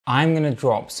I'm going to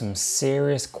drop some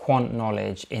serious quant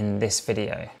knowledge in this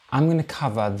video. I'm going to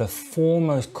cover the 4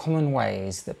 most common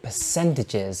ways that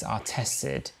percentages are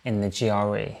tested in the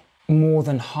GRE. More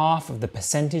than half of the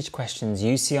percentage questions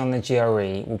you see on the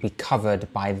GRE will be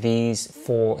covered by these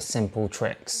 4 simple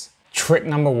tricks. Trick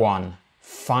number 1,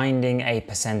 finding a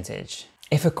percentage.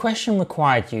 If a question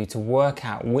required you to work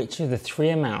out which of the 3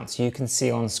 amounts you can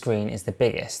see on screen is the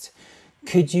biggest,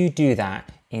 could you do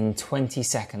that in 20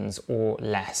 seconds or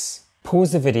less?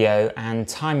 Pause the video and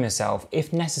time yourself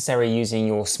if necessary using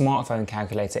your smartphone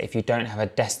calculator if you don't have a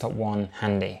desktop one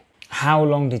handy. How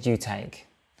long did you take?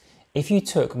 If you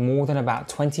took more than about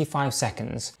 25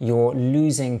 seconds, you're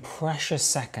losing precious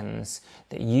seconds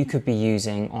that you could be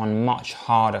using on much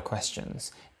harder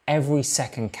questions. Every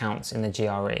second counts in the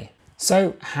GRE.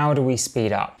 So how do we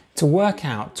speed up? To work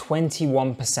out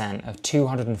 21% of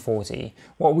 240,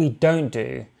 what we don't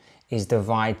do is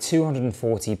divide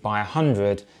 240 by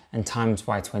 100 and times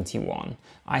by 21.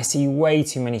 I see way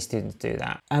too many students do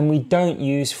that. And we don't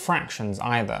use fractions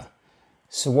either.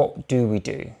 So what do?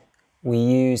 We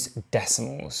use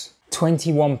decimals.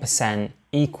 21%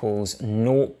 equals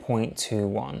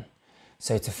 0.21.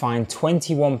 So to find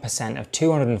 21% of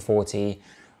 240,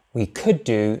 we could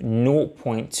do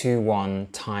 0.21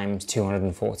 times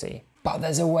 240. But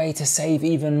there's a way to save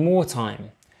even more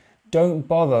time. Don't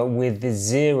bother with the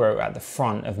 0 at the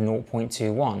front of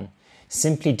 0.21.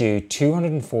 Simply do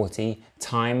 240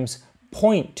 times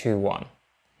 0.21.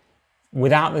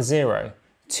 Without the 0,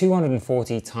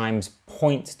 240 times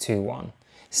 0.21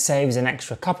 saves an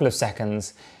extra couple of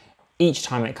seconds each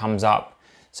time it comes up.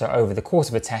 So over the course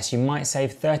of a test, you might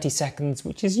save 30 seconds,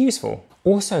 which is useful.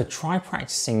 Also, try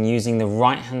practicing using the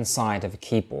right-hand side of a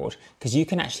keyboard because you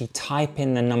can actually type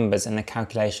in the numbers and the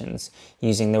calculations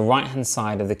using the right-hand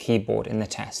side of the keyboard in the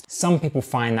test. Some people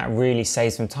find that really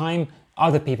saves them time.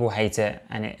 Other people hate it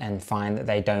and find that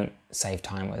they don't save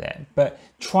time with it. But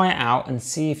try it out and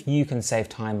see if you can save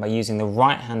time by using the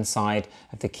right-hand side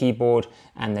of the keyboard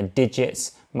and the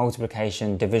digits,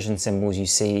 multiplication, division symbols you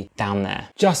see down there.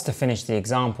 Just to finish the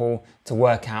example, to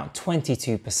work out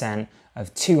 22%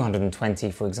 of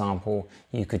 220, for example,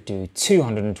 you could do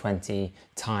 220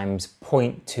 times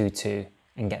 0.22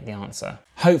 and get the answer.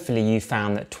 Hopefully you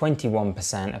found that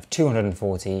 21% of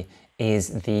 240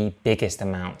 is the biggest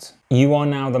amount. You are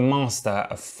now the master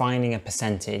of finding a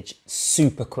percentage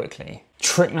super quickly.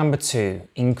 Trick number 2,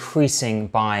 increasing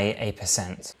by a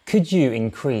percent. Could you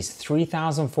increase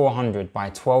 3,400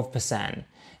 by 12%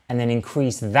 and then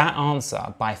increase that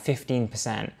answer by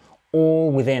 15%,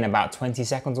 all within about 20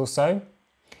 seconds or so?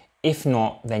 If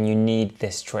not, then you need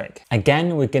this trick.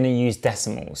 Again, we're going to use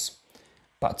decimals,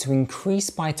 but to increase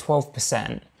by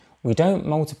 12%, we don't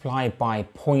multiply by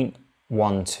 0.12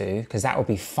 because that would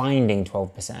be finding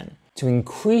 12%. To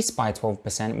increase by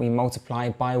 12%, we multiply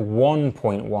by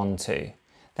 1.12.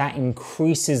 That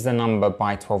increases the number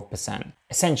by 12%.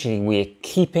 Essentially, we're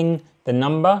keeping the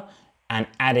number and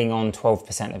adding on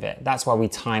 12% of it. That's why we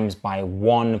times by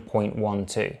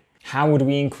 1.12. How would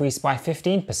we increase by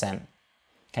 15%?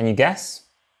 Can you guess?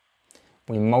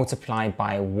 We multiply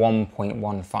by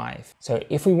 1.15. So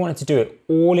if we wanted to do it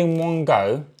all in one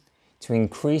go, to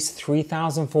increase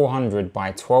 3,400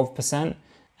 by 12%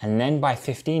 and then by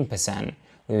 15%,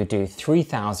 we would do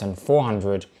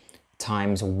 3,400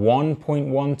 times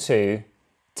 1.12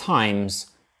 times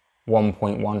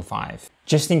 1.15.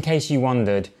 Just in case you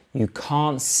wondered, you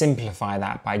can't simplify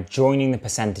that by joining the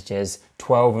percentages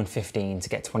 12 and 15 to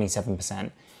get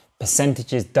 27%.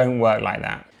 Percentages don't work like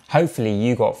that. Hopefully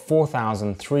you got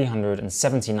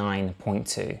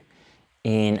 4,379.2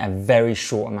 in a very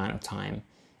short amount of time.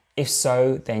 If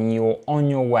so, then you're on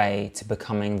your way to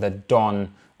becoming the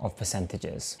Don of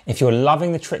percentages. If you're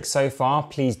loving the trick so far,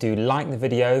 please do like the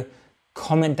video,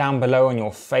 comment down below on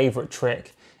your favorite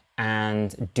trick,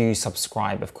 and do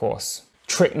subscribe, of course.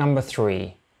 Trick number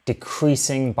 3,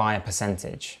 decreasing by a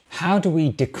percentage. How do we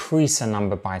decrease a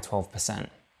number by 12%?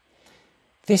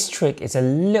 This trick is a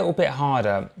little bit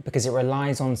harder because it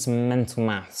relies on some mental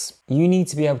maths. You need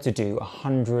to be able to do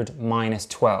 100 minus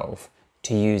 12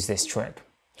 to use this trick.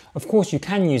 Of course, you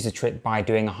can use the trick by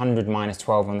doing 100 minus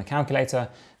 12 on the calculator.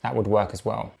 That would work as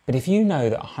well. But if you know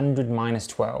that 100 minus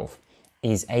 12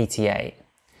 is 88,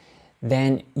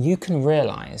 then you can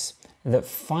realize that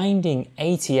finding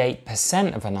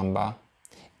 88% of a number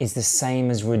is the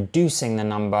same as reducing the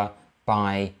number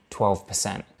by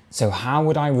 12%. So how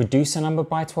would I reduce a number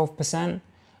by 12%?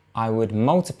 I would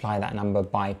multiply that number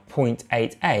by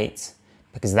 0.88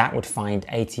 because that would find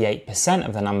 88%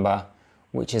 of the number,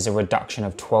 which is a reduction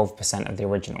of 12% of the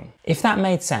original. If that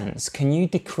made sense, can you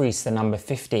decrease the number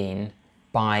 15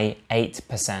 by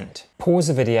 8%. Pause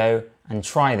the video and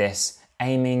try this,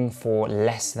 aiming for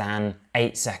less than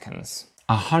 8 seconds.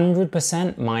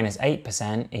 100% minus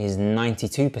 8% is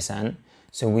 92%,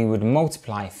 so we would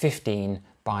multiply 15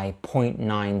 by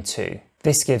 0.92.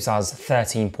 This gives us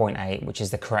 13.8, which is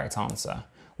the correct answer.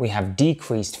 We have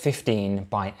decreased 15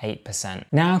 by 8%.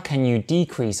 Now can you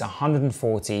decrease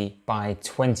 140 by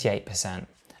 28%?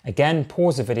 Again,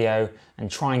 pause the video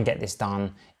and try and get this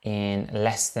done in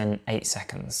less than 8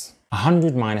 seconds.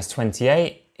 100 minus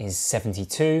 28 is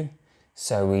 72,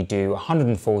 so we do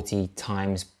 140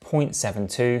 times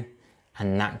 0.72,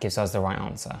 and that gives us the right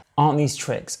answer. Aren't these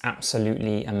tricks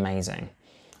absolutely amazing?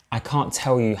 I can't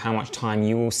tell you how much time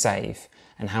you will save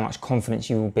and how much confidence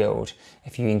you will build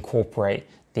if you incorporate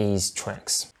these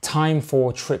tricks. Time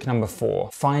for trick number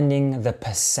 4, finding the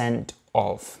percent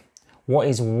of. What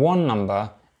is one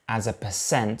number as a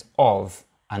percent of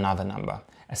another number?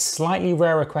 A slightly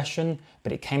rarer question,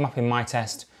 but it came up in my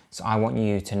test, so I want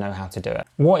you to know how to do it.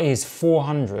 What is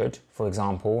 400, for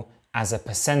example, as a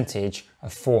percentage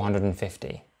of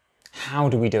 450? How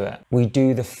do we do it? We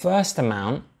do the first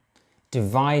amount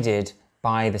divided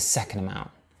by the second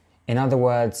amount. In other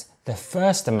words, the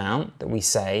first amount that we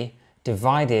say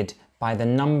divided by the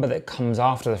number that comes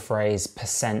after the phrase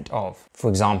percent of. For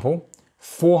example,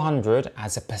 400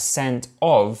 as a percent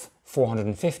of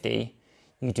 450,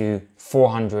 you do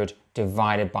 400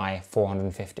 divided by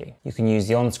 450. You can use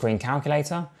the on-screen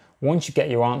calculator. Once you get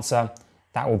your answer,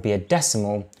 that will be a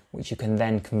decimal, which you can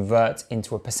then convert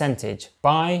into a percentage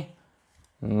by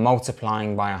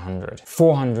multiplying by 100.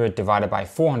 400 divided by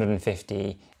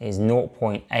 450 is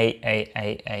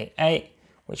 0.88888,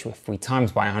 which if we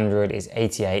times by 100 is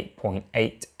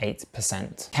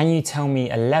 88.88%. Can you tell me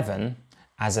 11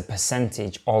 as a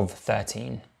percentage of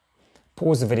 13?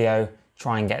 Pause the video,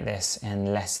 try and get this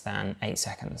in less than 8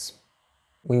 seconds.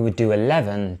 We would do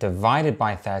 11 divided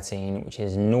by 13, which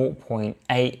is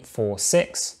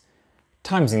 0.846.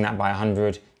 Timesing that by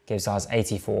 100 gives us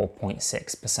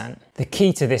 84.6%. The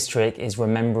key to this trick is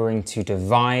remembering to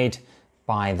divide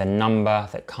by the number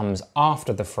that comes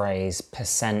after the phrase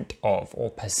percent of or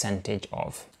percentage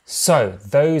of. So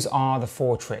those are the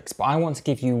 4 tricks, but I want to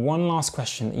give you one last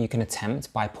question that you can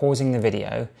attempt by pausing the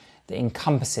video that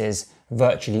encompasses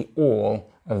virtually all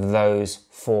of those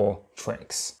 4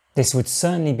 tricks. This would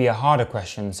certainly be a harder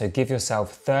question, so give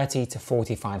yourself 30 to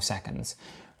 45 seconds.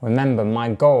 Remember, my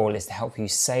goal is to help you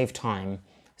save time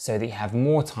so that you have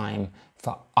more time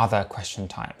for other question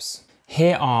types.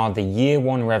 Here are the year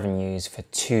 1 revenues for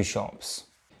 2 shops.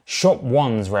 Shop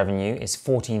 1's revenue is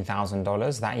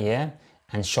 $14,000 that year,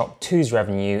 and Shop 2's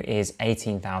revenue is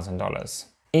 $18,000.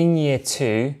 In year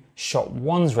 2, Shop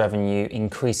 1's revenue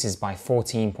increases by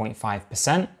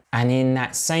 14.5%, and in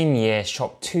that same year,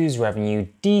 Shop 2's revenue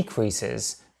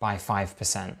decreases by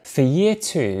 5%. For year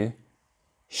 2,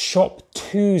 Shop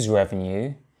 2's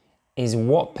revenue is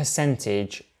what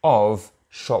percentage of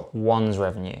Shop 1's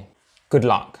revenue? Good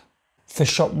luck. For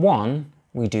Shop 1,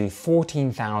 we do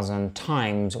 14,000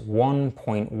 times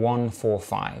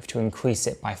 1.145 to increase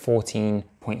it by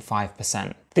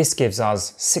 14.5%. This gives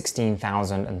us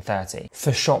 16,030.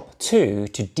 For Shop 2,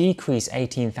 to decrease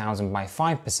 18,000 by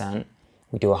 5%,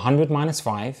 we do 100 minus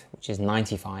 5, which is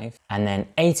 95, and then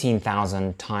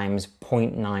 18,000 times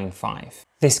 0.95.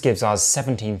 This gives us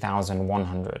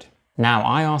 17,100. Now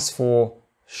I asked for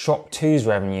Shop 2's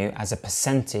revenue as a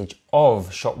percentage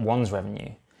of Shop 1's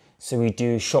revenue. So we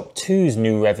do Shop 2's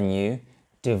new revenue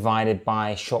divided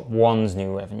by Shop 1's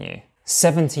new revenue.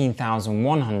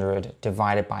 17,100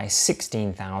 divided by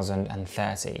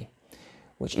 16,030,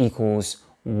 which equals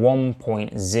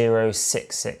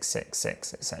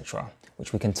 1.06666, etc.,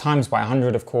 which we can times by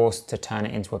 100, of course, to turn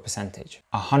it into a percentage.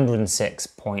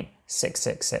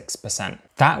 106.666%.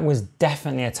 That was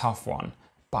definitely a tough one,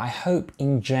 but I hope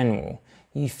in general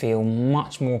you feel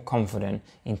much more confident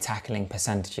in tackling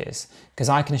percentages, because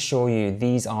I can assure you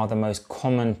these are the most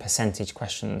common percentage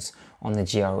questions on the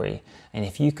GRE. And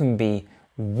if you can be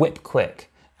whip quick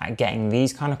at getting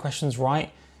these kind of questions right,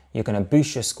 you're going to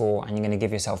boost your score and you're going to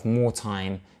give yourself more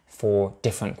time for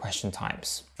different question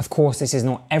types. Of course, this is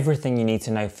not everything you need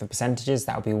to know for percentages.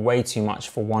 That would be way too much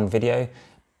for one video,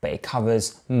 but it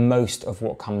covers most of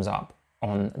what comes up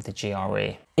on the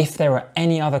GRE. If there are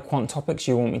any other quant topics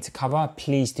you want me to cover,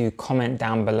 please do comment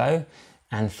down below.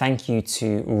 And thank you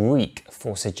to Reek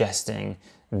for suggesting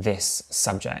this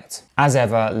subject. As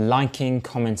ever, liking,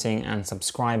 commenting, and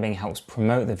subscribing helps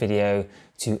promote the video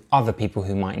to other people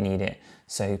who might need it.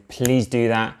 So please do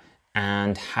that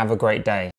and have a great day.